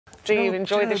Do you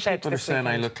enjoy the shed people are this saying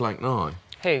I weekend? look like now?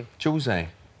 Who? Jose.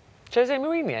 Jose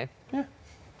Mourinho? Yeah.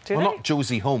 Do Well, they? not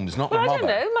Josie Holmes, not Well, my I mother. don't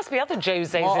know. There must be other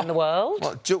Joses in the world.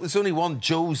 What? There's only one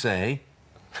Jose.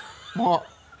 What?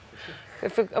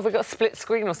 Have we got a split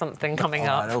screen or something coming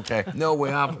up? Right, OK. No, we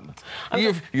haven't.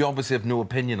 You obviously have no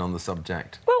opinion on the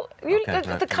subject. Well, Okay,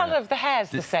 the colour of the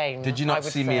hair's the same. Did you I not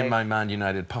would see me say. in my Man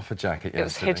United puffer jacket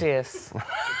yesterday? It was hideous.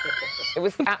 It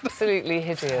was absolutely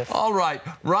hideous. All right,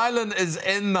 Rylan is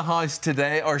in the house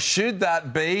today, or should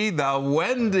that be the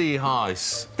Wendy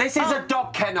house? This is a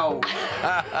dog kennel.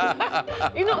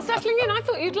 You're not settling in? I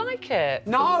thought you'd like it.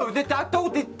 No, they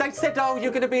said, oh,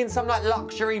 you're going to be in some, like,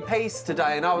 luxury piece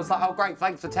today. And I was like, oh, great,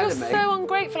 thanks for telling You're me. so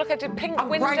ungrateful. Look, I did pink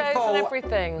windows and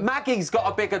everything. Maggie's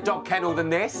got a bigger dog kennel than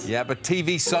this. Yeah, but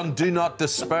TV son, do not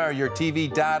despair. Your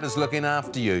TV dad is looking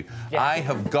after you. Yeah. I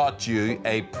have got you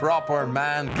a proper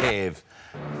man cave.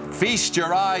 Feast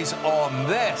your eyes on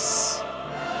this.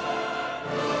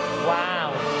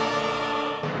 Wow.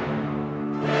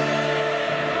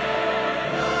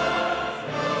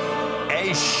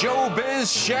 A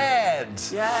showbiz shed.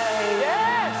 Yay.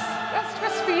 Yes, that's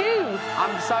just for you.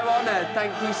 I'm so honoured.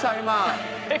 Thank you so much.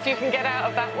 If you can get out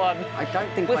of that one. I don't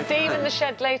think We'll I see you can. in the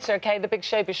shed later, OK? The big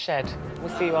showbiz shed. We'll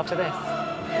see you after this.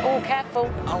 Oh, careful.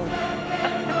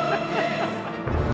 Oh.